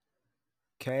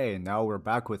Okay, now we're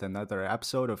back with another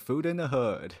episode of Food in the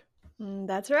Hood.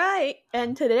 That's right.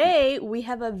 And today we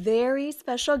have a very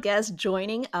special guest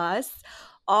joining us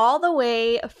all the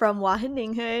way from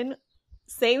Wageningen,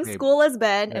 same Hey, school as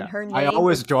Ben, and yeah, her I name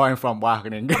always is. join from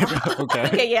Wageningen. Okay.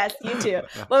 Okay, yes, you too.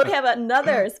 But we have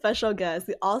another special guest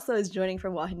who also is joining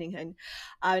from Wageningen.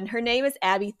 And her name is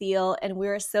Abby Thiel, and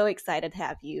we're so excited to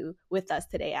have you with us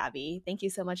today, Abby. Thank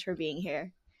you so much for being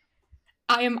here.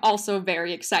 I am also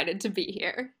very excited to be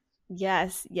here.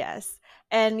 Yes, yes.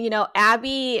 And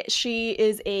Abby, she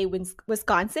is a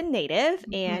Wisconsin native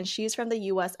and she's from the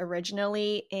US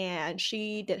originally, and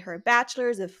she did her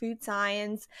bachelor's of food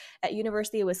science at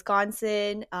University of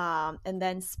Wisconsin, and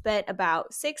then spent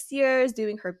about 6 years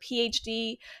doing her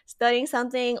PhD studying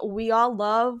something we all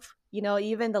love,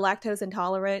 even the lactose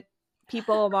intolerant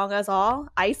people among us all,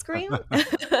 ice cream.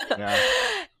 Yeah.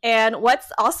 And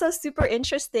what's also super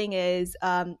interesting is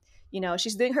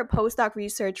she's doing her postdoc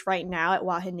research right now at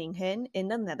Wageningen in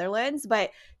the Netherlands, but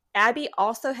Abby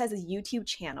also has a YouTube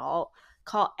channel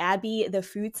called Abby the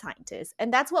Food Scientist.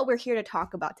 And that's what we're here to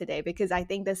talk about today, because I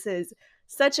think this is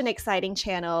such an exciting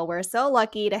channel. We're so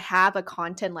lucky to have a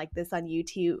content like this on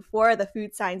YouTube for the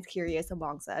food science curious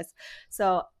amongst us.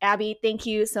 So Abby, thank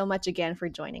you so much again for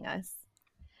joining us.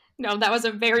 No, that was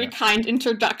a very kind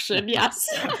introduction. Yes.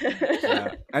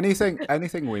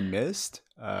 Anything we missed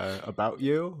about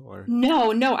you, or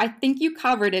No, I think you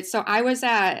covered it. So I was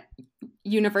at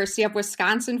University of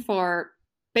Wisconsin for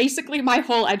basically my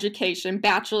whole education,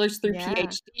 bachelor's through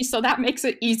PhD. So that makes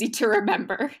it easy to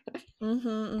remember.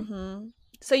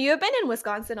 So you've been in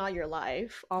Wisconsin all your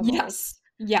life, almost.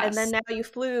 Yes. And then now you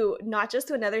flew not just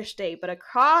to another state, but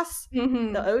across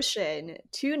the ocean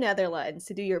to Netherlands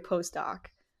to do your postdoc.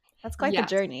 That's quite the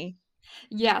journey.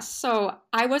 Yes. So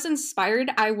I was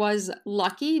inspired. I was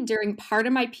lucky during part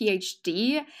of my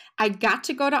PhD. I got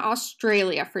to go to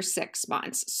Australia for 6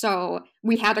 months. So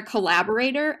we had a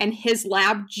collaborator and his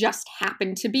lab just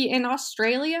happened to be in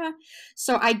Australia.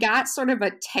 So I got sort of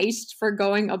a taste for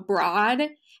going abroad.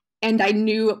 And I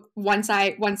knew once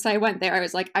I went there, I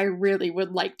was like, I really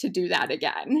would like to do that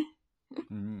again.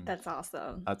 That's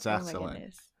awesome. That's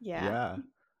excellent. Yeah.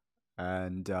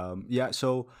 And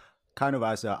so kind of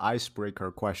as an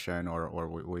icebreaker question, or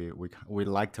we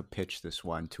like to pitch this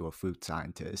one to a food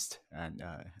scientist, and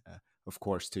of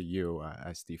course to you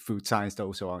as the food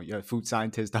scientist on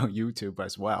YouTube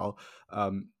as well.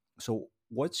 So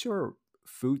what's your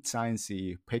food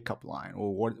sciencey pickup line,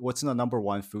 or what's the number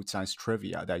one food science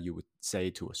trivia that you would say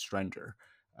to a stranger?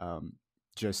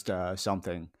 Just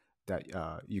something that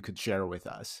you could share with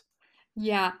us.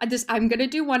 Yeah, I'm going to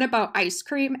do one about ice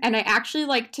cream, and I actually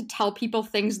like to tell people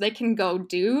things they can go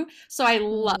do. So I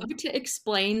love to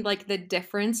explain like the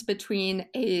difference between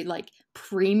a like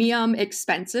premium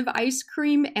expensive ice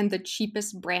cream and the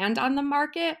cheapest brand on the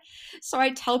market. So I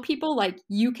tell people like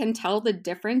you can tell the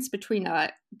difference between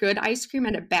a good ice cream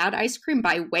and a bad ice cream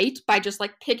by weight, by just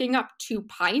like picking up 2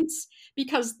 pints,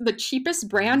 because the cheapest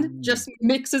brand just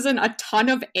mixes in a ton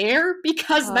of air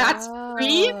because that's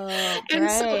free.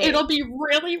 And so it'll be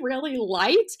really, really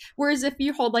light. Whereas if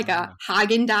you hold like a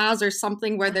Haagen-Dazs or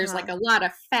something where there's like a lot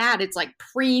of fat, it's like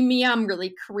premium,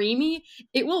 really creamy,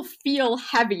 it will feel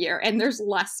heavier and there's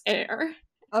less air.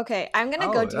 Okay, I'm going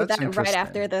to go do that right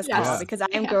after this call because I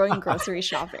am going grocery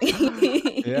shopping.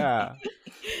 Yeah.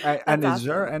 And is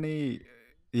there any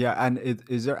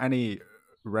is there any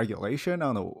regulation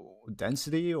on the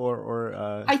density or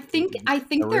I think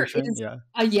there is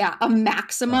a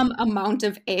maximum amount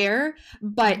of air,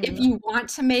 but if you want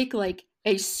to make like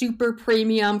a super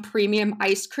premium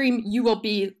ice cream, you will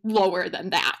be lower than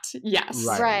that. Yes.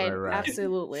 Right.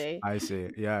 Absolutely. I see.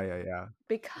 Yeah.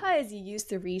 Because you used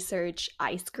to research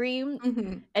ice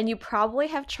cream, and you probably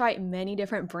have tried many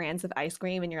different brands of ice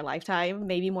cream in your lifetime,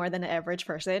 maybe more than an average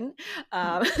person.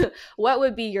 What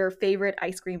would be your favorite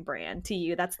ice cream brand to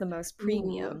you that's the most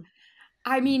premium?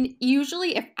 I mean,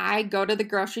 usually if I go to the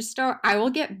grocery store, I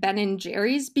will get Ben &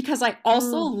 Jerry's because I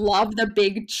also love the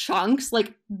big chunks,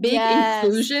 like big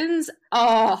inclusions.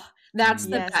 Oh, that's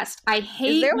the best. I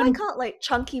hate. Is there one called like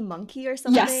Chunky Monkey or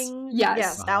something?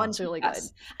 Yes, that one's really good.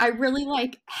 I really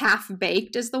like Half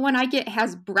Baked is the one I get. It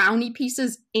has brownie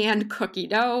pieces and cookie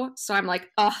dough, so I'm like,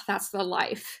 oh, that's the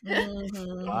life.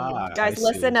 Guys,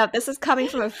 listen up. This is coming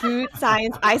from a food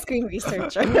science ice cream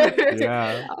researcher.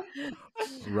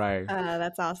 Right.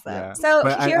 That's awesome. Yeah. So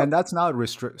and that's not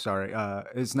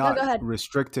it's not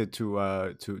restricted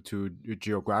to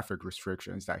geographic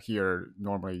restrictions. That here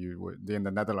normally you would in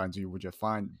the Netherlands you would just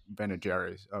find Ben &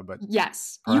 Jerry's, but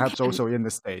yes, perhaps also in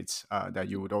the States that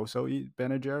you would also eat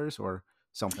Ben & Jerry's, or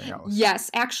something else? Yes,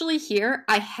 actually, here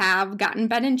I have gotten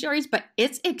Ben and Jerry's, but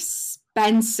it's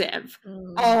expensive.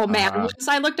 Mm. Oh man, Uh-huh. once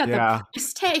I looked at the Yeah.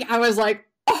 price tag, I was like,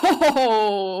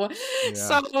 oh. Yeah.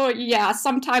 So yeah,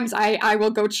 sometimes I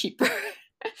will go cheaper.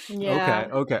 Okay. Yeah.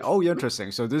 Okay. Oh,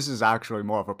 interesting. So this is actually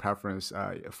more of a preference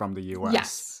from the US.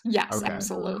 Yes, yes, Okay. Mhm.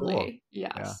 Cool. absolutely.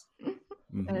 Yeah. Yes.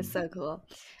 That is Hmm. so cool.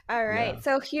 All Yeah. right.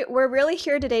 So here we're really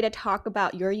here today to talk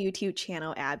about your YouTube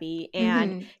channel, Abby.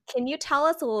 And Mhm. can you tell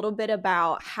us a little bit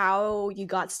about how you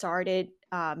got started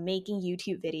making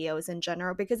YouTube videos in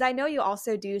general? Because I know you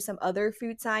also do some other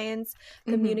food science,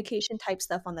 Mhm. communication type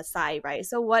stuff on the side, right?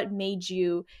 So what made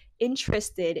you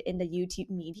interested in the YouTube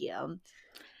medium?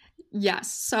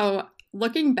 Yes. So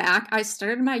looking back, I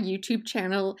started my YouTube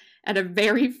channel at a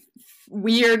very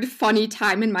weird, funny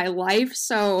time in my life.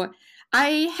 So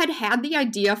I had the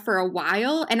idea for a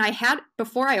while, and I had,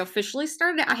 before I officially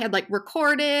started, I had like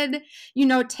recorded,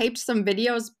 taped some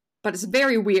videos, but it's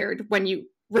very weird when you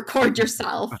record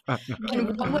yourself. And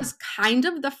what Mhm. was kind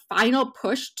of the final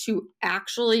push to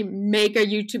actually make a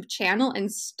YouTube channel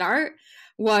and start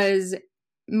was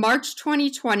March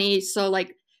 2020. So,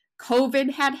 like,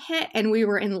 COVID had hit and we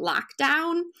were in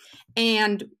lockdown.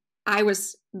 And I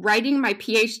was writing my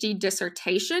PhD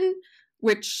dissertation,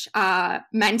 which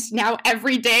meant now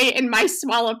every day in my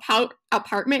small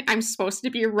apartment, I'm supposed to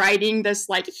be writing this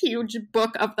like huge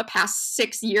book of the past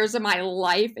 6 years of my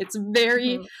life. It's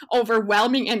very Mhm.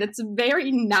 overwhelming and it's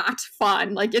very not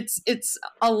fun. Like it's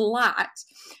a lot.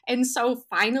 And so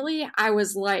finally I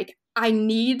was like, I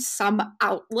need some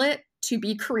outlet to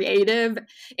be creative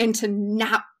and to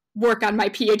not work on my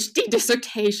PhD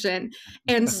dissertation.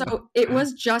 And Mhm. so it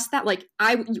was just that, like,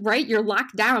 right, you're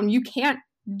locked down, you can't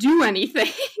do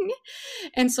anything.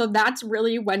 And so that's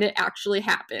really when it actually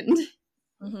happened.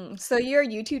 Mhm. So your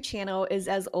YouTube channel is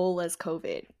as old as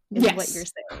COVID, is what you're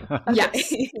Yes. saying.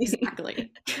 Yes, Okay.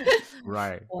 exactly.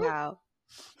 Right. Wow.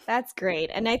 That's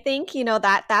great. And I think,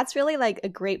 that's really like a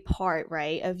great part,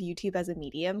 right, of YouTube as a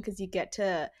medium because you get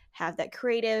to have that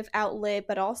creative outlet,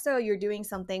 but also you're doing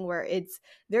something where it's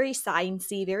very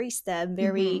sciencey, very STEM,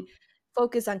 very Hmm.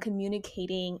 focused on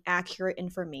communicating accurate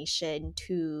information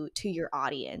to your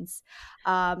audience.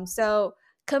 So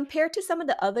compared to some of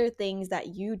the other things that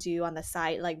you do on the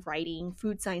site, like writing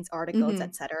food science articles, Hmm.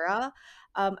 etc.,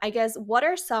 I guess what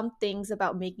are some things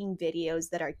about making videos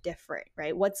that are different,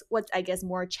 right? What's I guess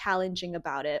more challenging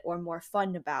about it or more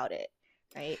fun about it,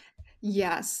 right?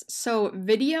 Yes. So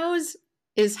videos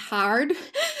is hard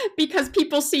because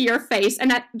people see your face.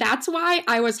 And that's why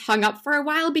I was hung up for a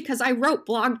while because I wrote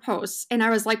blog posts and I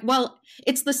was like, well,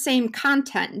 it's the same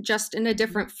content, just in a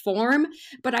different form.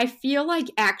 But I feel like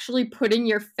actually putting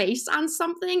your face on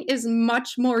something is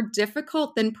much more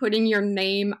difficult than putting your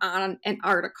name on an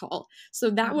article. So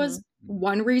that Mm-hmm. was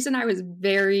one reason I was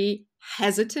very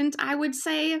hesitant, I would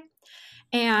say.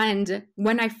 And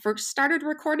when I first started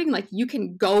recording, like, you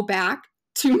can go back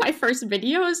to my first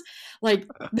videos, like,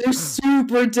 they're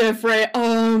super different.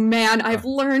 Oh man, I've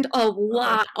learned a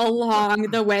lot along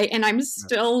the way and I'm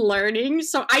still learning.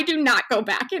 So I do not go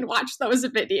back and watch those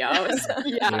videos.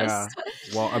 Yeah. Yes.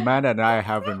 Well, Amanda and I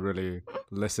haven't really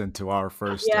listened to our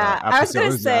first Yeah, I was gonna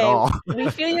episodes at say all. we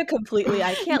feel you completely.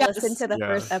 I can't listen Yes. to the Yeah.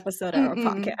 first episode of our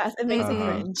Mm-mm. podcast. It makes me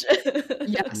Uh-huh. Mm-mm. cringe.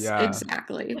 Yes, Yeah.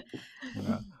 exactly.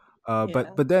 Yeah. Yeah.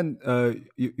 But then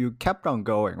you kept on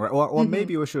going, right? Or Hmm.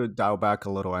 maybe we should dial back a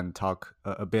little and talk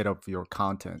a bit of your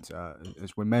content.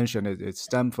 As we mentioned, it's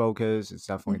STEM focused. It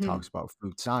definitely Hmm. talks about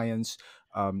food science.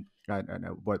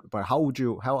 But how would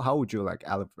you like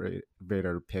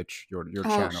elevator pitch your Oh,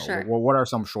 channel? sure. What are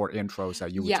some short intros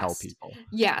that you would tell Yes. people?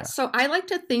 Yeah. Yeah. So I like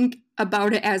to think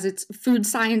about it as it's food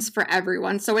science for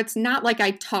everyone. So it's not like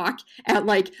I talk at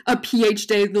like a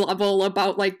PhD level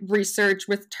about like research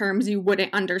with terms you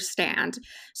wouldn't understand.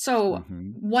 So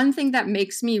Mm-hmm. one thing that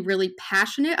makes me really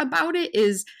passionate about it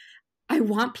is I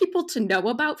want people to know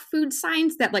about food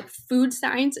science, that like food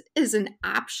science is an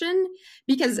option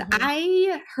because Hmm.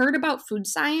 I heard about food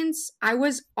science. I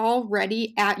was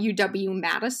already at UW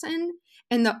Madison.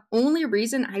 And the only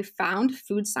reason I found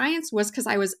food science was because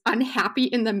I was unhappy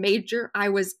in the major I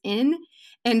was in.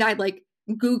 And I like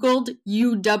Googled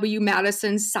UW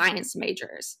Madison science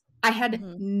majors. I had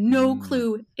Hmm. no Mm.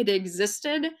 clue it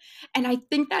existed. And I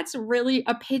think that's really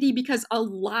a pity because a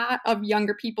lot of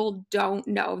younger people don't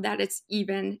know that it's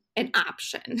even an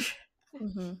option.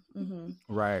 Hmm. Hmm.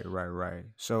 Right, right, right.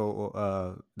 So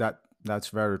that's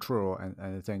very true, and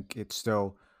I think it's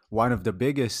still one of the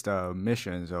biggest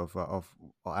missions of well,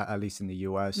 at least in the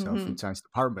U.S. Hmm. Food science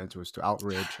departments was to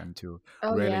outreach and to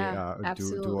Oh really yeah, do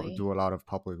absolutely. a lot of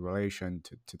public relation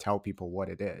to tell people what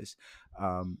it is.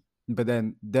 but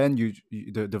then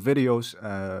the videos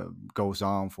goes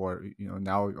on for,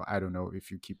 now I don't know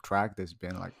if you keep track. There's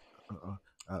been like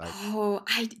like Oh,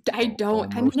 I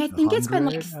don't. I almost mean, I think it's been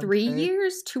like 100, I would 3 say.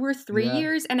 years, 2 or 3 Yeah.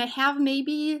 years, and I have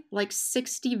maybe like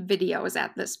 60 videos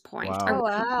at this point. Oh Wow.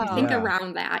 I think wow. Yeah.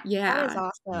 around that. That is Yeah.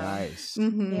 awesome. Nice.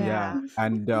 Mm-hmm. Yeah.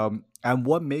 Yeah. And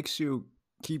what makes you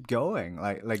keep going?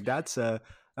 Like that's a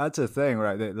thing,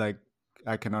 right? That, like,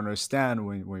 I can understand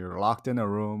when you're locked in a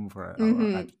room for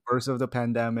Mm-hmm. at first of the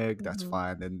pandemic, that's Mhm.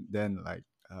 fine. And then like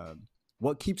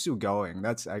what keeps you going?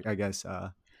 That's I guess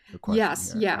the question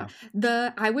Yes, here.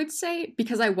 yeah. I would say,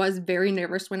 because I was very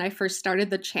nervous when I first started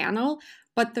the channel,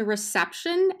 but the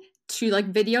reception to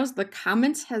like videos, the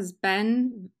comments has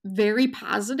been very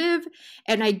positive,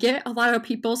 and I get a lot of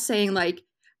people saying like,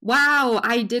 "Wow,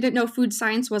 I didn't know food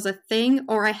science was a thing,"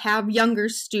 or I have younger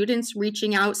students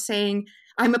reaching out saying,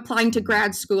 "I'm applying to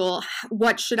grad school.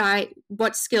 What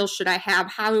skills should I have?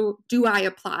 How do I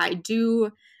apply?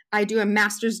 Do I do a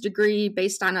master's degree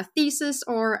based on a thesis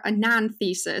or a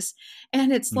non-thesis?"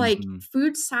 And it's like, Mm-hmm.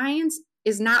 food science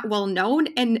is not well known,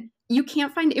 and you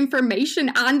can't find information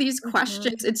on these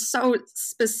questions. Mhm. It's so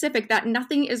specific that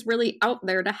nothing is really out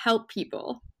there to help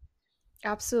people.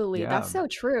 Absolutely. That's Yeah. so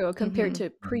true compared Mm-hmm. to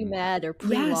Mm-hmm. pre-med or Yes.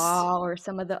 pre-law or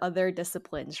some of the other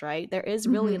disciplines, right? There is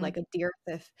really Mm-hmm. like a dearth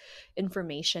of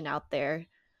information out there.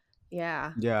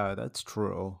 Yeah. Yeah, that's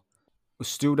true.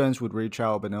 Students would reach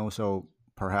out, but also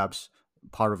perhaps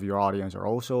part of your audience are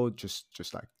also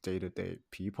just like day-to-day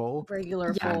people,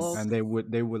 Regular Yes. folk. and they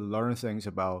would learn things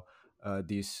about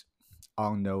these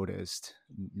unnoticed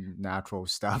natural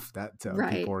stuff that people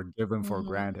Right. are given for Mhm.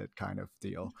 granted, kind of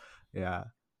deal. Yeah.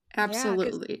 Yeah,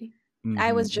 because Absolutely.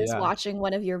 I Hmm. was just Yeah. watching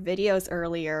one of your videos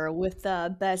earlier with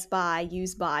the Best Buy,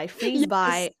 Use Buy, Freeze Yes.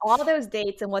 Buy, all those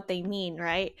dates and what they mean,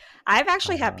 right? I've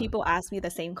actually had Uh, people ask me the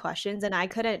same questions and I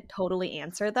couldn't totally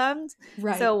answer them.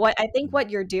 Right. So what I think what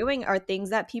you're doing are things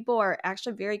that people are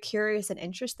actually very curious and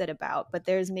interested about, but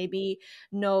there's maybe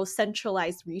no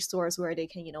centralized resource where they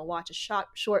can, watch a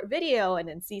short video and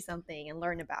then see something and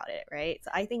learn about it, right?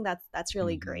 So I think that's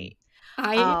really mhm. great.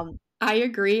 I Um, I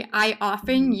agree. I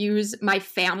often mhm. use my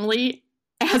family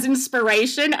as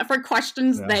inspiration for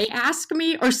questions Yeah. they ask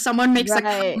me, or someone makes a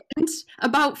Right. comment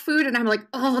about food and I'm like,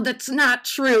 "Oh, that's not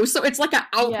true." So it's like an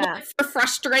outlet Yeah. for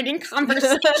frustrating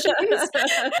conversations.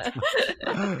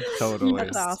 Totally.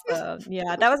 That's Yes. awesome.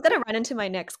 Yeah, that was gonna run into my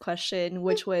next question,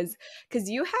 which was because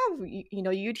you have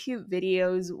YouTube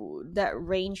videos that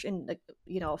range in like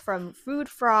from food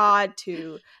fraud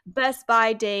to Best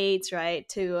Buy dates, right,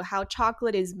 to how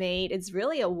chocolate is made. It's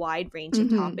really a wide range of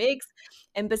Mhm. topics.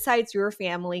 And besides your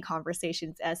family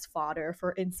conversations as fodder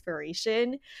for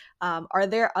inspiration, are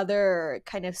there other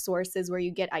kind of sources where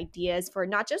you get ideas for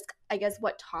not just, I guess,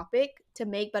 what topic to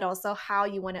make, but also how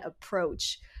you want to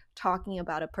approach talking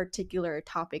about a particular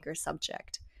topic or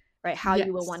subject, right? How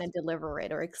you will want Yes. to deliver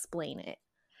it or explain it.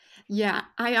 Yeah,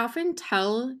 I often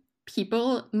tell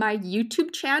people my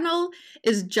YouTube channel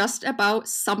is just about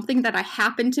something that I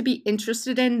happen to be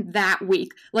interested in that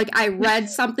week. Like, I read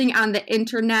something on the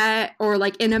internet or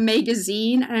like in a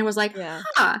magazine, and I was like, Yeah,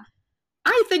 huh,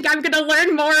 I think I'm going to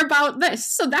learn more about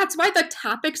this. So that's why the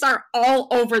topics are all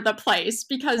over the place, I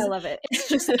because love it. it's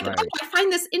just like, oh, Right. I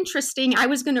find this interesting. I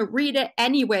was going to read it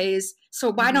anyways.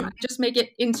 So why don't I Mhm. just make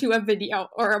it into a video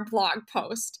or a blog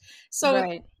post? So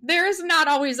Right. there is not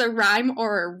always a rhyme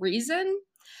or a reason,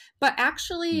 but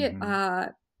actually, Hmm.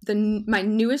 my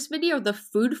newest video, the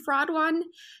food fraud one,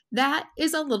 that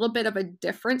is a little bit of a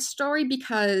different story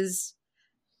because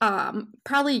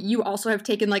probably you also have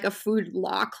taken like a food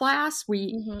law class.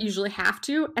 We Mhm. usually have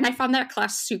to, and I found that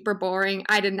class super boring.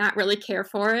 I did not really care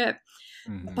for it,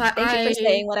 Hmm. but Thank you for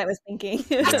saying what I was thinking.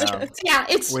 Yeah. yeah,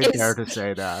 We dare it's to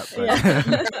say that, Yeah.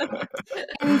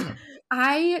 and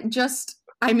but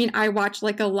I mean, I watch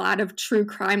like a lot of true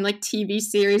crime, like TV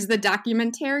series, the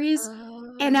documentaries.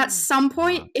 And at Oh. some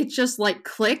point, it just like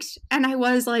clicked. And I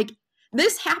was like,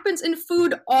 this happens in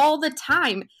food all the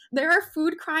time. There are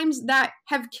food crimes that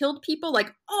have killed people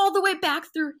like all the way back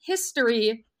through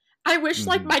history. I wish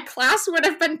like Mhm. my class would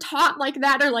have been taught like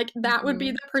that, or like that would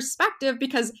be Mhm. the perspective,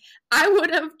 because I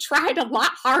would have tried a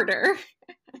lot harder.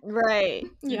 Right.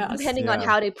 Yes. Depending on Yeah.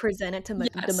 how they present it to the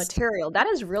Yes. material. That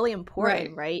is really Right.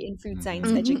 important, right? In food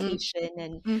science Mhm. Mm-hmm. education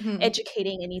and Mm-hmm.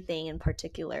 educating anything in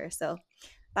particular. So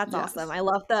That's Yes. awesome. I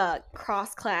love the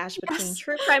cross clash between Yes.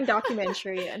 true crime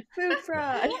documentary and food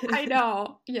fraud. I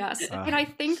know. Yes. And I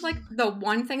think like the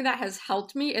one thing that has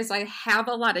helped me is I have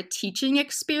a lot of teaching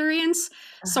experience.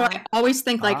 So I always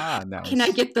think like, how can I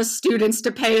Nice. get the students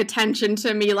to pay attention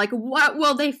to me? Like, what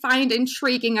will they find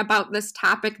intriguing about this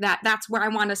topic that's where I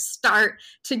want to start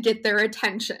to get their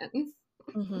attention?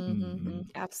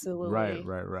 Absolutely.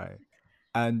 Right.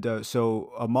 And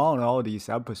so, among all these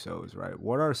episodes, right,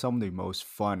 what are some of the most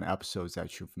fun episodes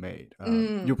that you've made?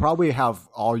 You probably have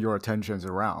all your attentions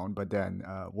around, but then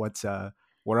what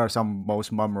are some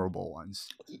most memorable ones?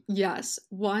 Yes.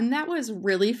 One that was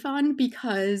really fun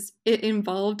because it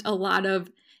involved a lot of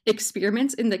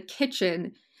experiments in the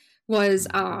kitchen was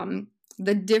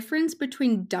the difference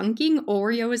between dunking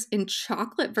Oreos in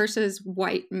chocolate versus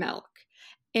white milk.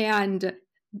 And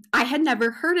I had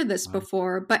never heard of this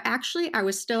before, but actually I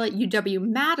was still at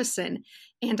UW-Madison,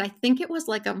 and I think it was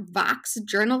like a Vox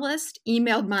journalist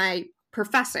emailed my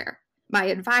professor, my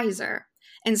advisor,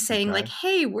 and saying like,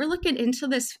 hey, we're looking into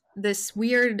this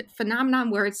weird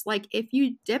phenomenon where it's like if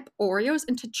you dip Oreos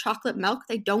into chocolate milk,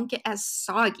 they don't get as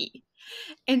soggy.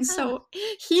 And so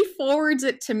he forwards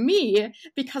it to me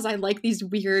because I like these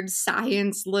weird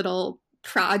science little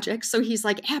projects. So he's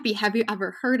like, Abby, have you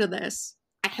ever heard of this?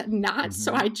 I had not.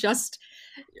 So I just,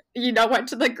 went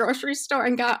to the grocery store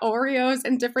and got Oreos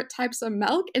and different types of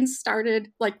milk and started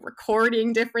like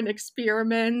recording different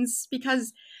experiments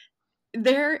because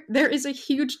there is a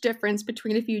huge difference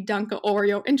between if you dunk an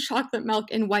Oreo in chocolate milk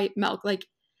and white milk. Like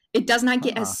it does not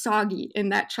get as soggy in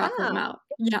that chocolate milk.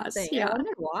 Yes. Yeah. I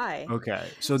wondered why. Okay.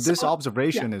 So this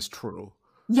observation is true.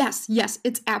 Yes,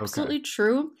 it's absolutely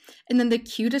true. And then the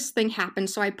cutest thing happened.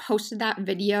 So I posted that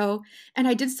video and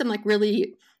I did some like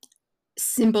really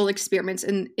simple experiments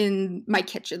in my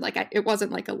kitchen. Like it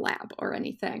wasn't like a lab or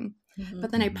anything.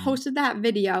 But then I posted that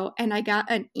video and I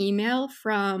got an email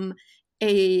from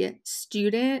a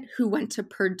student who went to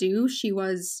Purdue. She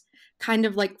was kind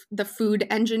of like the food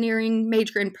engineering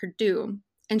major in Purdue.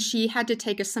 And she had to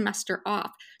take a semester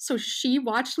off. So she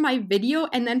watched my video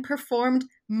and then performed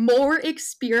more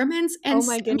experiments and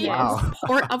sent me a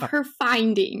report of her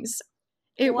findings.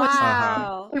 It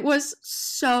was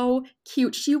so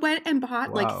cute. She went and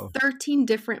bought like 13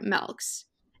 different milks.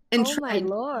 And tried.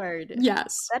 My Lord.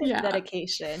 Yes. That is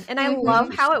dedication. And I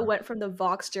love how it went from the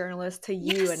Vox journalist to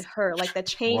you and her, like the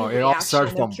chain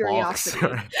reaction of curiosity.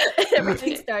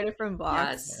 Everything started from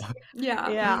Vox.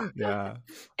 Yes. Yeah.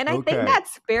 And I think that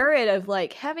spirit of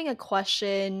like having a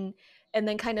question and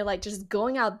then kind of like just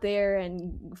going out there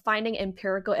and finding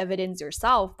empirical evidence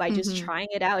yourself by just trying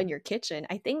it out in your kitchen.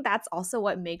 I think that's also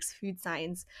what makes food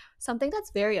science something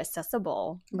that's very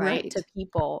accessible, right, to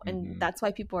people. And that's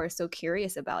why people are so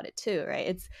curious about it too,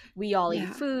 right? We all eat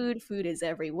food. Food is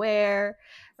everywhere,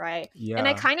 right? Yeah. And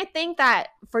I kind of think that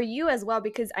for you as well,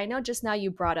 because I know just now you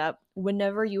brought up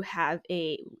whenever you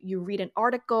read an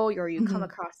article or you come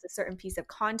across a certain piece of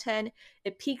content,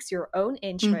 it piques your own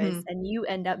interest and you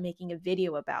end up making a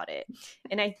video about it.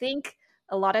 And I think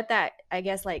a lot of that, I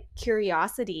guess, like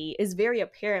curiosity is very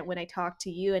apparent when I talk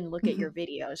to you and look at your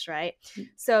videos, right?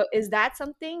 So is that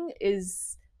something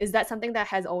that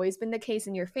has always been the case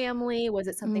in your family? Was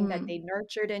it something that they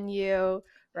nurtured in you,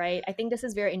 right? I think this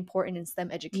is very important in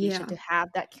STEM education to have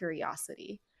that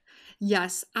curiosity.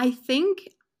 Yes, I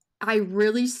think I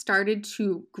really started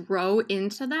to grow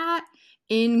into that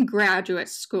in graduate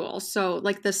school. So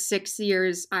like the 6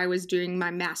 years I was doing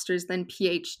my master's, then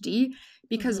PhD,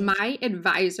 because my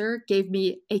advisor gave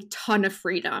me a ton of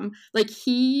freedom. Like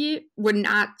he would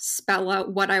not spell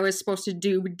out what I was supposed to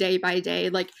do day by day.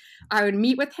 Like I would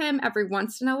meet with him every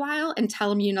once in a while and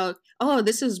tell him, oh,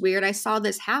 this is weird. I saw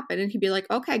this happen. And he'd be like,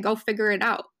 okay, go figure it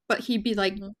out. But he'd be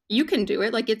like, you can do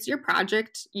it. Like it's your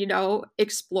project,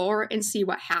 explore and see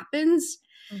what happens.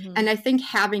 And I think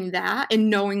having that and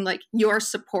knowing like you're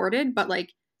supported, but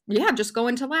like, just go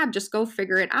into lab, just go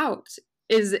figure it out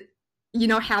is,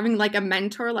 having like a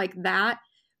mentor like that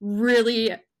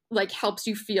really like helps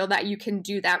you feel that you can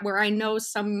do that. Where I know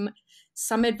some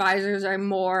advisors are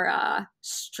more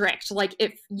strict. Like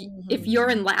if you're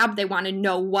in lab, they want to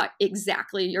know what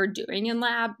exactly you're doing in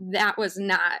lab. That was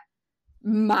not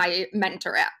my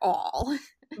mentor at all.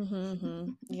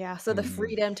 Yeah, so the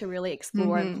freedom to really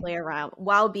explore and play around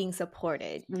while being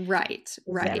supported. Right.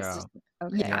 Yeah.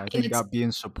 I think that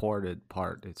being supported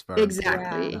part, it's very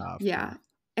important. Yeah.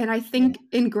 And I think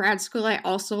in grad school, I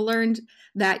also learned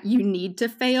that you need to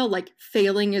fail. Like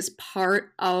failing is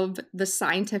part of the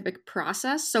scientific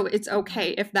process. So it's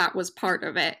okay if that was part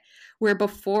of it. Where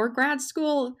before grad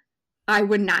school, I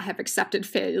would not have accepted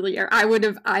failure. I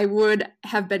would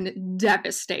have been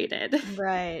devastated.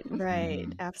 Right,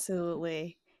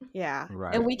 absolutely. Yeah.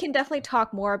 Right. And we can definitely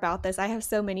talk more about this. I have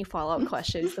so many follow-up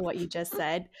questions to what you just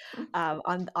said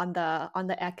on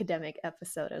the academic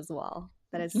episode as well.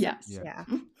 That is, Yes. yeah,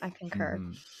 I concur.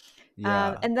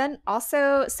 Yeah. And then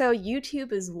also, so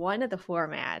YouTube is one of the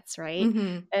formats, right?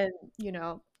 And,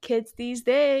 kids these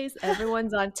days,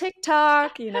 everyone's on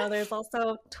TikTok, there's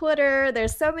also Twitter.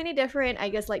 There's so many different, I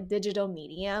guess, like digital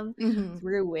medium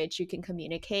through which you can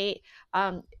communicate.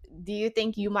 Do you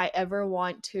think you might ever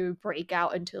want to break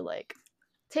out into like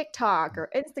TikTok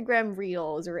or Instagram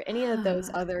Reels or any of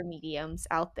those other mediums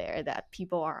out there that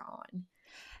people are on?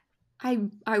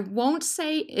 I won't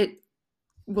say it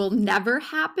will never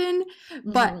happen,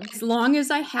 but as long as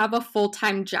I have a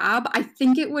full-time job, I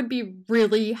think it would be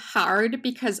really hard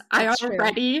because I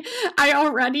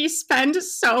already spend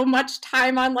so much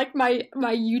time on like my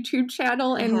YouTube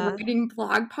channel and writing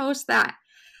blog posts that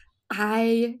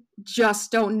I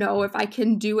just don't know if I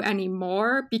can do any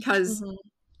more, because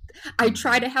I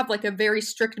try to have like a very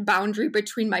strict boundary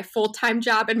between my full-time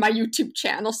job and my YouTube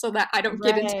channel so that I don't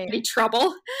get into any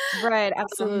trouble. Right,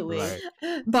 absolutely.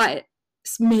 But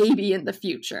maybe in the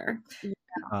future.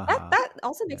 That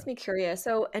also makes me curious.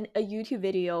 So a YouTube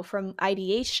video, from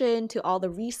ideation to all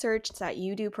the research that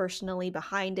you do personally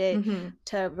behind it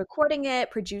to recording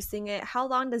it, producing it, how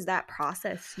long does that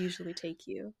process usually take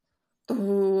you?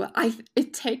 Oh,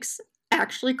 it takes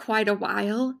actually quite a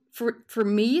while. For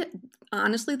me,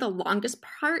 honestly, the longest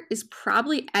part is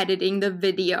probably editing the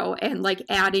video and like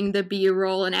adding the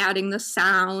B-roll and adding the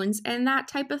sounds and that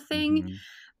type of thing.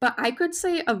 But I could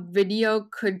say a video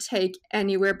could take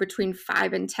anywhere between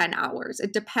 5 and 10 hours.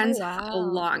 It depends how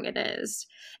long it is.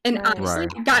 And honestly,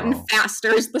 I've gotten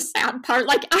faster is the sad part.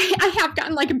 Like I have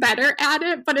gotten like better at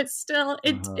it, but it's still,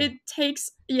 it takes,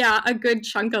 a good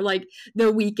chunk of like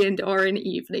the weekend or an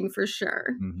evening for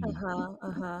sure.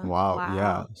 Wow.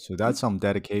 Yeah. So that's some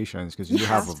dedications, because you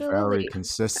have a very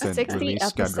consistent 60 release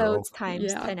episodes schedule.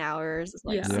 times 10 hours is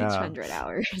like 600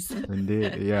 hours.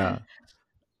 Indeed. Yeah.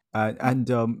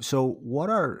 So what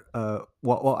are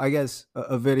well, I guess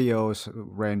a video's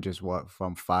ranges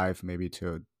from 5 maybe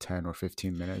to 10 or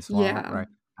 15 minutes long, right?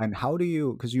 And how do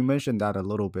you, because you mentioned that a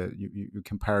little bit, you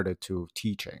compared it to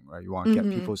teaching, right? You want to get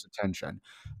people's attention.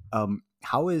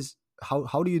 How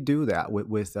do you do that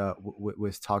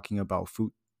with talking about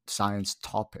food science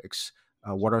topics?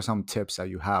 What are some tips that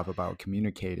you have about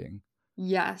communicating?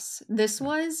 Yes, this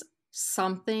was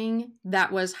something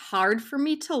that was hard for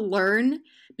me to learn,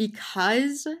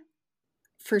 because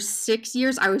for 6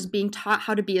 years I was being taught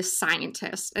how to be a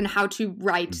scientist and how to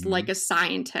write like a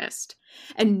scientist,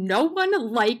 and no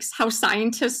one likes how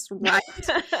scientists write.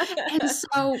 And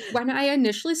so when I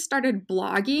initially started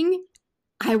blogging,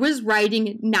 I was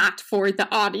writing not for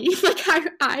the audience. Like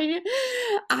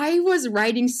I was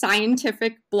writing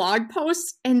scientific blog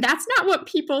posts, and that's not what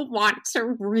people want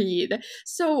to read.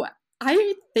 So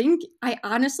I think I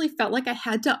honestly felt like I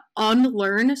had to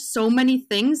unlearn so many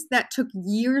things that took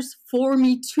years for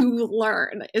me to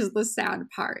learn, is the sad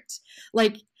part.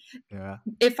 Like,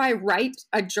 if I write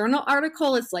a journal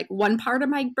article, it's like one part of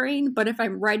my brain, but if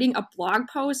I'm writing a blog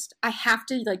post, I have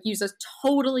to like use a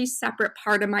totally separate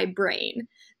part of my brain,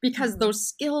 because those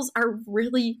skills are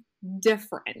really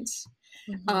different.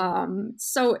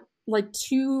 So like,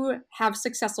 to have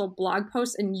successful blog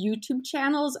posts and YouTube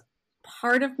channels,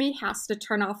 part of me has to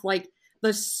turn off like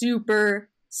the super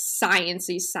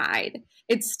sciencey side.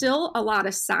 It's still a lot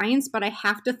of science, but I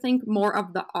have to think more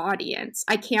of the audience.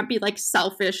 I can't be like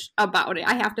selfish about it.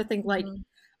 I have to think like,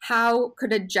 how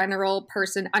could a general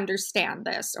person understand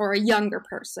this, or a younger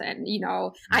person?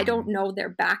 I don't know their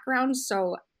background,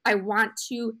 so I want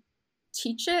to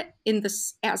teach it in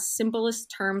this as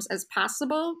simplest terms as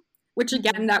possible, which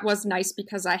again, that was nice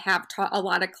because I have taught a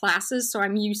lot of classes, so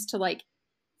I'm used to like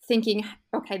thinking,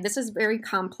 okay, this is very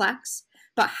complex,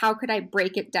 but how could I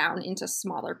break it down into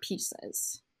smaller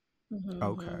pieces?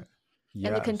 Okay.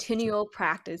 And the continual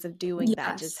practice of doing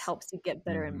that just helps you get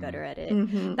better and better at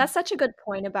it. That's such a good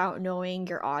point about knowing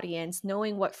your audience,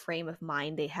 knowing what frame of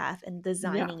mind they have, and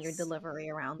designing your delivery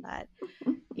around that.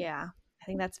 Yeah, I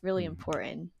think that's really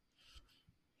important.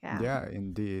 Yeah,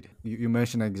 indeed. You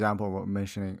mentioned an example of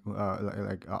mentioning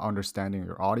like understanding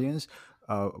your audience.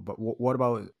 But what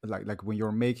about like when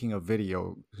you're making a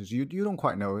video, because you don't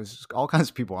quite know, it's all kinds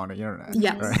of people on the internet.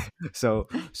 Right? So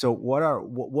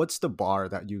what's the bar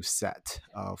that you set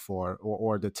for,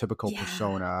 or the typical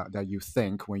persona that you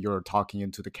think when you're talking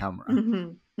into the camera?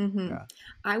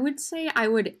 I would say I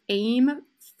would aim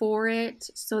for it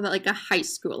so that like a high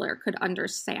schooler could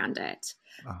understand it.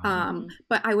 Uh-huh.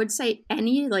 But I would say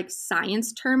any like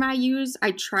science term I use,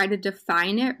 I try to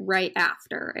define it right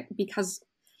after, because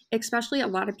especially a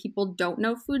lot of people don't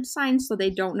know food science, so they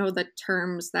don't know the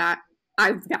terms that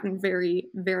I've gotten very,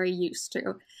 very used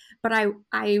to. But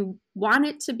I want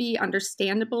it to be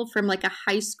understandable from like a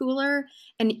high schooler,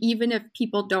 and even if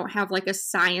people don't have like a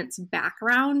science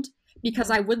background,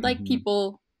 because I would like Mhm.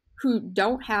 people who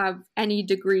don't have any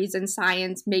degrees in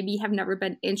science, maybe have never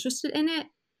been interested in it.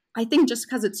 I think just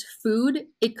because it's food,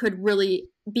 it could really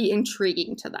be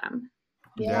intriguing to them.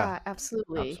 Yeah, Yeah,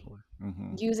 absolutely. absolutely.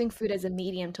 Hmm. Using food as a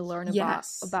medium to learn about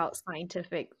Yes. about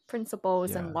scientific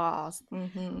principles and Yeah. laws.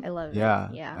 Mm-hmm. I love it. Yeah.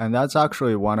 Yeah. And that's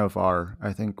actually one of our,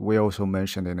 I think we also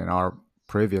mentioned it in our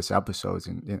previous episodes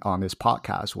on this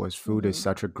podcast, was food is Hmm.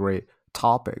 such a great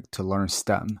topic to learn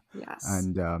STEM. Yes.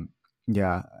 And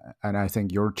yeah, and I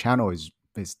think your channel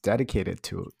is dedicated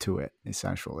to it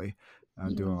essentially.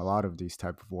 Doing Hmm. a lot of these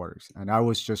type of works, and I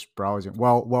was just browsing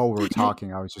while we were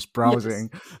talking. I was just Yes.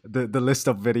 browsing the list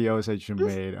of videos that you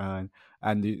made,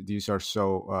 and these are so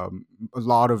a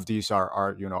lot of these are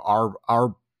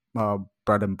our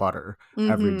bread and butter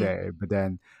every Mm-hmm. day. But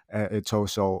then it's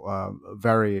also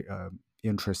very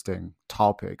interesting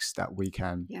topics that we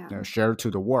can Yeah. share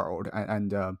to the world.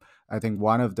 And I think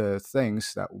one of the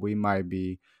things that we might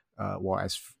be, well,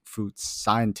 as food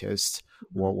scientists,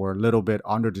 Mhm. we're a little bit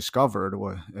underdiscovered.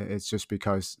 It's just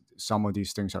because some of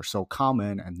these things are so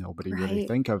common and nobody really Right.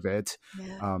 think of it.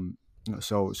 Yeah. Um,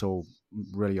 so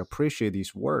really appreciate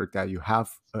this work that you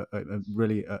have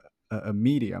really a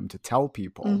medium to tell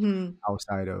people Mm-hmm.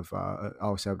 outside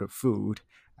of food,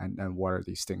 and what are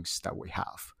these things that we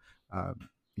have.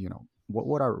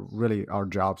 What are really our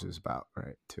jobs is about,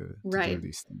 right? To do Right.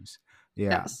 these things.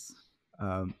 Yeah. Yes.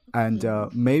 And Hmm.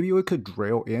 maybe we could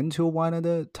drill into one of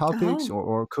the topics,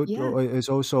 Oh, yeah. or is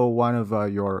also one of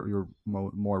your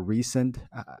more recent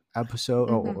episode,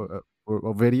 Mm-hmm.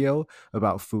 or video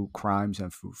about food crimes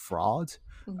and food fraud.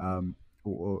 Mm-hmm. Um,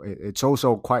 it's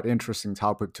also quite interesting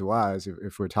topic to us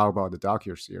if we talk about the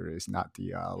docu-series, not the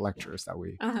Yeah. lectures that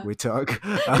Uh-huh. we took.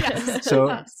 Yes. so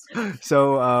Yes.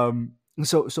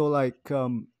 so like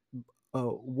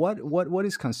what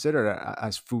is considered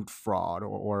as food fraud,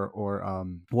 or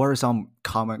what are some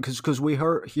common, because we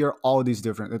hear all these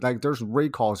different, like there's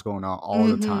recalls going on all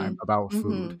the time Mm-hmm. about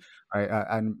food, Mm-hmm. right?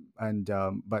 And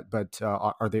but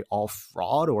are they all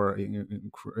fraud, or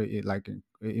it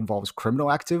involves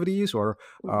criminal activities, or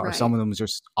are some Right. of them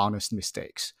just honest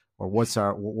mistakes, or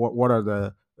what are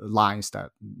the lines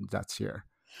that's here?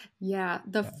 Yeah,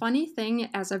 the Yeah. funny thing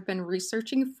as I've been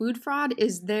researching food fraud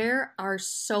is there are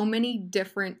so many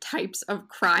different types of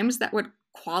crimes that would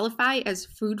qualify as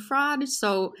food fraud.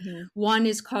 So Hmm. one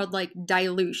is called like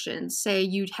dilution. Say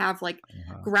you'd have like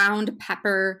Uh-huh. ground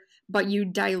pepper, but you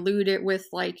dilute it with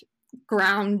like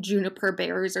ground juniper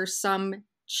berries or some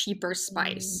cheaper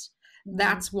spice. Hmm.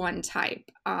 That's one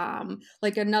type.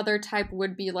 Like another type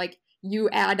would be like you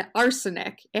add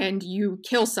arsenic and you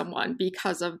kill someone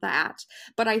because of that.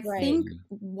 But I Right. think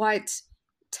what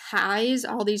ties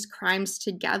all these crimes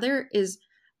together is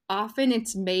often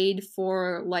it's made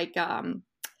for like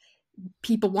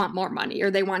people want more money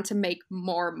or they want to make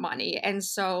more money. And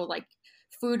so like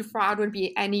food fraud would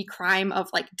be any crime of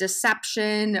like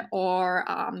deception or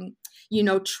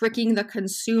tricking the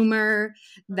consumer,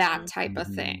 that Hmm. type of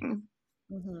Hmm. thing.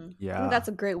 Hmm. I think Yeah. that's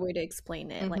a great way to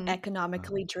explain it. Like Hmm.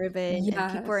 economically driven,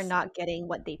 and people are Yes. not getting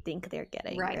what they think they're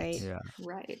getting, Right. right? Yeah.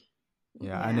 Right.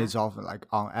 Yeah, and Yeah. it's often like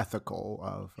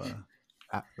unethical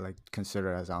like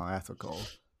considered as unethical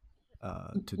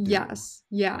to do. Yes.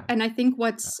 Yeah. Yeah. And I think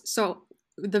Yeah.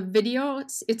 the video,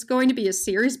 it's going to be a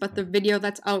series, but the video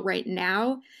that's out right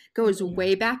now goes Mhm.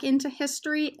 way back into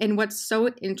history. And what's so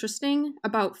interesting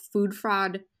about food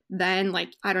fraud then,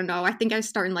 like, I don't know, I think I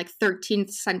start in like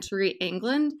 13th century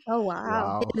England, Oh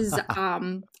wow. Wow. is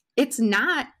it's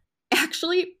not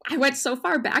actually, I went so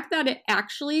far back that it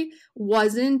actually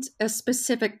wasn't a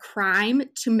specific crime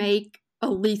to make a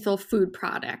lethal food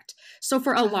product. So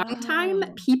for a long time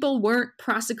Oh. people weren't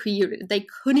prosecuted. They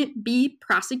couldn't be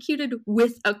prosecuted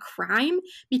with a crime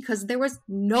because there was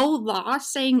no law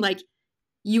saying like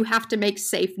you have to make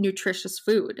safe nutritious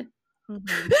food. Mhm,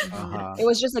 mhm. Uh-huh. It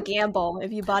was just a gamble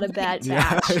if you bought a bad Right. Yeah,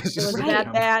 batch. it's It just was a a bad Right.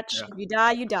 gamble. batch. Yeah. If you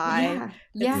die, you die. Yeah.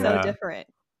 It's Yeah. so Yeah. different.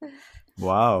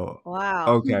 Wow. Wow.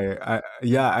 Okay.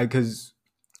 Because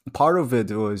part of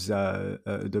it was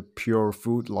the pure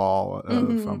food law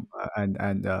Mhm. from and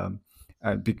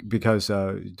because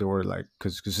there were like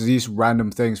because these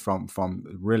random things from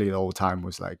really old time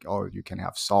was like, oh, you can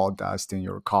have sawdust in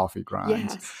your coffee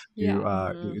grounds. Yes. You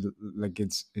Yeah. like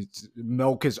it's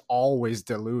milk is always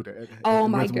diluted Oh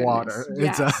my with water.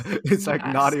 goodness. Yes. It's like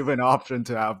not Yes. even an option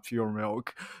to have pure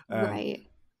milk. And Right.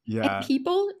 And yeah,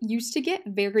 people used to get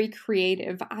very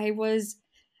creative. I was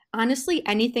honestly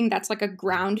anything that's like a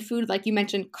ground food, like you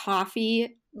mentioned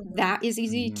coffee, Mhm. that is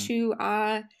easy Mhm.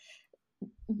 to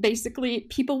basically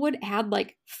people would add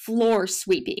like floor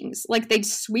sweepings. Like they'd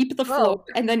sweep the floor Oh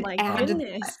and then my add that.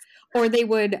 goodness. Or they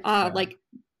would yeah. like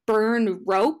burn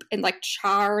rope and like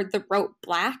char the rope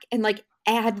black and like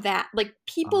add that. Like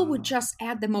people would just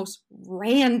add the most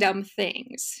random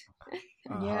things.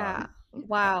 Yeah.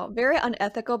 Wow. Very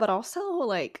unethical, but also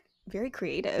like very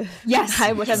creative. Yes.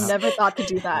 I would have never thought to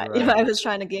do that if Right. I was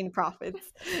trying to gain profits.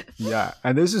 Yeah,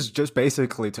 and this is just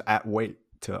basically to add weight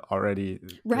to already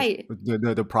Right.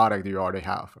 the product you already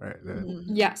have, right? Mhm.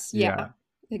 Yes. Yeah. Yeah.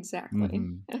 Exactly.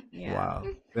 Mhm. Yeah. Wow.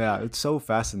 Yeah, it's so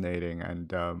fascinating,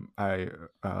 and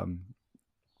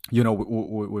you know,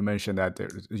 we mentioned that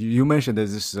you mentioned that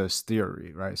this is a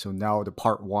theory, right? So now the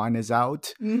part one is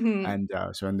out, Mhm. and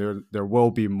and there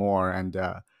will be more, and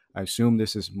I assume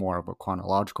this is more of a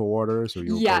chronological order, so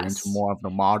you'll go into Yes. more of the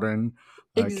modern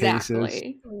cases.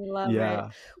 Exactly. We love Yeah.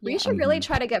 it. We Yeah. should really Mhm.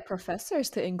 try to get professors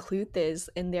to include this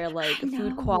in their like I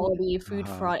food know. quality, food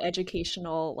Uh-huh. fraud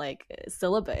educational like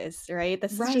syllabus, right?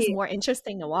 This is just Right. more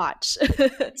interesting to watch.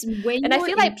 It's way And I more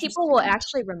feel like people will interesting.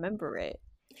 actually remember it.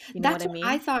 You know That's what I what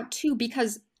I mean? thought too,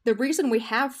 because the reason we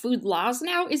have food laws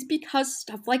now is because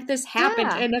stuff like this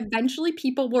happened, Yeah. and eventually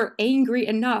people were angry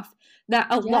enough that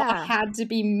a law Yeah. had to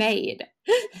be made.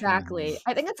 Exactly.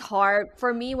 I think it's hard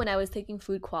for me when I was taking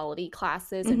food quality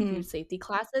classes and Mhm. food safety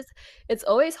classes. It's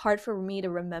always hard for me to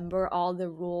remember all the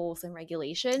rules and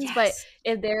regulations. But Yes.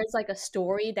 if there's like a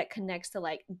story that connects to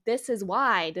like, this is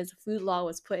why this food law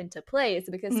was put into place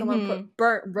because someone put Mhm.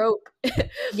 burnt rope in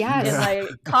Yes. like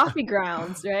coffee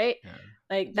grounds, right? Yeah.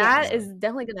 Like that Yes. is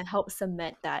definitely going to help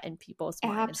cement that in people's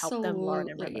mind and help them learn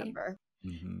and Absolutely. remember.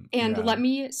 Mhm. And Yeah.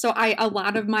 a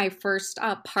lot of my first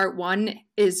part one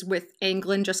is with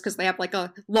England just because they have like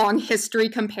a long history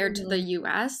compared to the Mhm.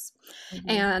 US. Mhm.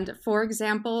 And for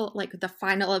example, like the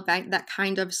final event that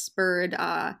kind of spurred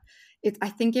I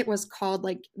think it was called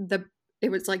like it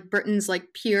was like Britain's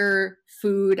like pure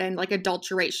food and like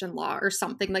adulteration law or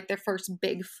something, like their first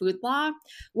big food law.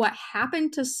 What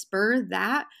happened to spur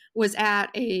that was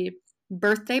at a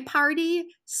birthday party,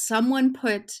 someone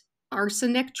put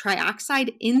arsenic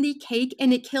trioxide in the cake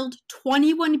and it killed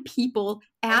 21 people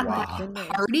Oh at my that Wow. goodness.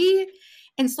 party.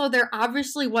 And so there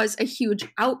obviously was a huge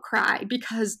outcry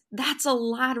because that's a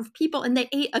lot of people and they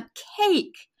ate a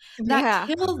cake that Yeah.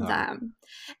 killed Uh-huh. them.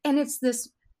 And it's this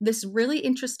really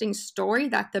interesting story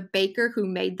that the baker who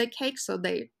made the cake, so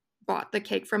they bought the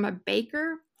cake from a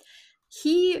baker,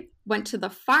 he went to the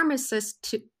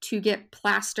pharmacist to get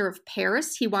plaster of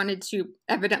Paris. He wanted to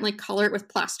evidently color it with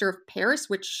plaster of Paris,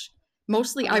 which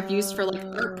mostly I've used for like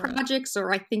art projects,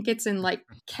 or I think it's in like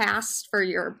casts for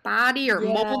your body or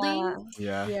molding.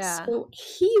 Yeah. Yeah. So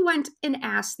he went and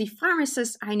asked the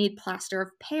pharmacist, I need plaster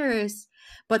of Paris,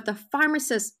 but the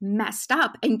pharmacist messed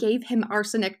up and gave him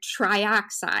arsenic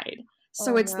trioxide.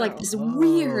 So Oh it's like no. this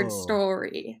weird Oh.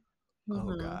 story. Oh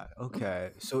Mhm. God.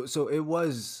 Okay. So it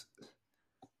was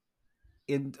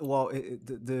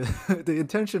the the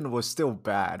intention was still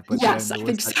bad, but Yes, then I it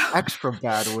think was like so. extra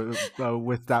bad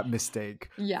with that mistake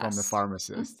from the Yes.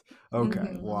 pharmacist. Okay.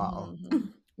 Mhm. Wow. Mhm.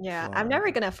 Yeah, I'm Wow.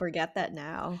 never gonna forget that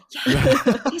now. Yeah,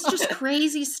 Yeah. it's just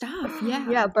crazy stuff. Yeah,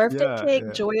 Yeah. birthday Yeah. cake,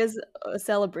 Yeah. joyous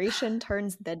celebration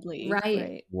turns deadly, Right.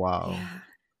 right? Wow. Yeah.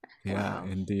 Yeah. Wow,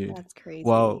 Indeed. that's crazy.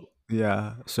 Well,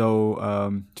 yeah.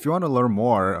 So, if you want to learn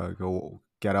more, go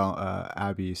get on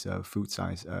Abby's food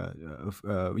science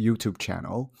YouTube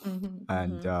channel, Mhm.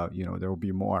 and Mhm. you know, there will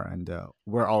be more, and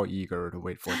we're all eager to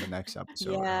wait for the next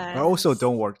episode. But also, Yes.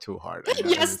 don't work too hard. I know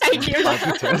Yes, it's thank you.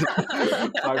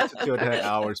 5 to 10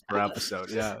 hours per episode.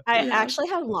 Yeah. I Yes. actually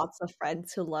have lots of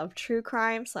friends who love true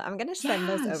crime, so I'm gonna send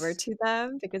those over Yes. to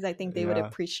them because I think they would Yeah.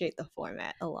 appreciate the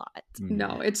format a lot. No,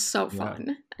 Mhm. it's so Yeah.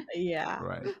 fun. Yeah.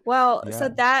 Right. Well, Yeah. so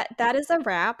that is a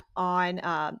wrap on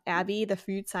Abby, the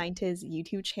food scientist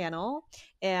YouTube channel.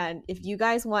 And if you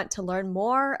guys want to learn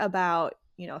more about,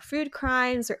 you know, food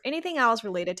crimes or anything else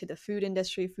related to the food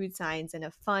industry, food science in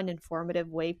a fun, informative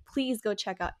way, please go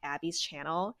check out Abby's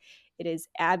channel. It is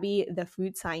Abby, the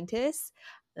food scientist.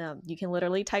 You can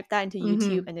literally type that into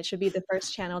YouTube, Mhm. and it should be the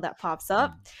first channel that pops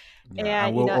up. Yeah. I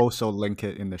And you will know, also link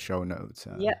it in the show notes.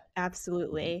 yep,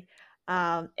 absolutely.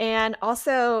 And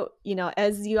also,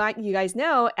 as you guys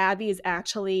know, Abby is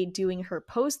actually doing her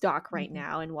postdoc right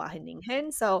now in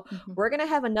Wageningen. So we're going to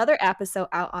have another episode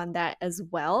out on that as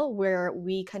well, where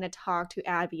we kind of talk to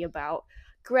Abby about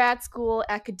grad school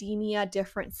academia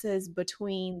differences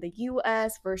between the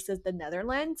US versus the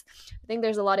Netherlands. I think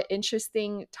there's a lot of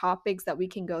interesting topics that we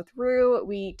can go through.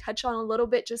 We touch on a little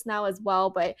bit just now as well,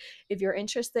 but if you're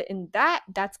interested in that,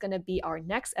 that's going to be our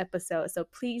next episode. So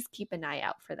please keep an eye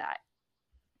out for that.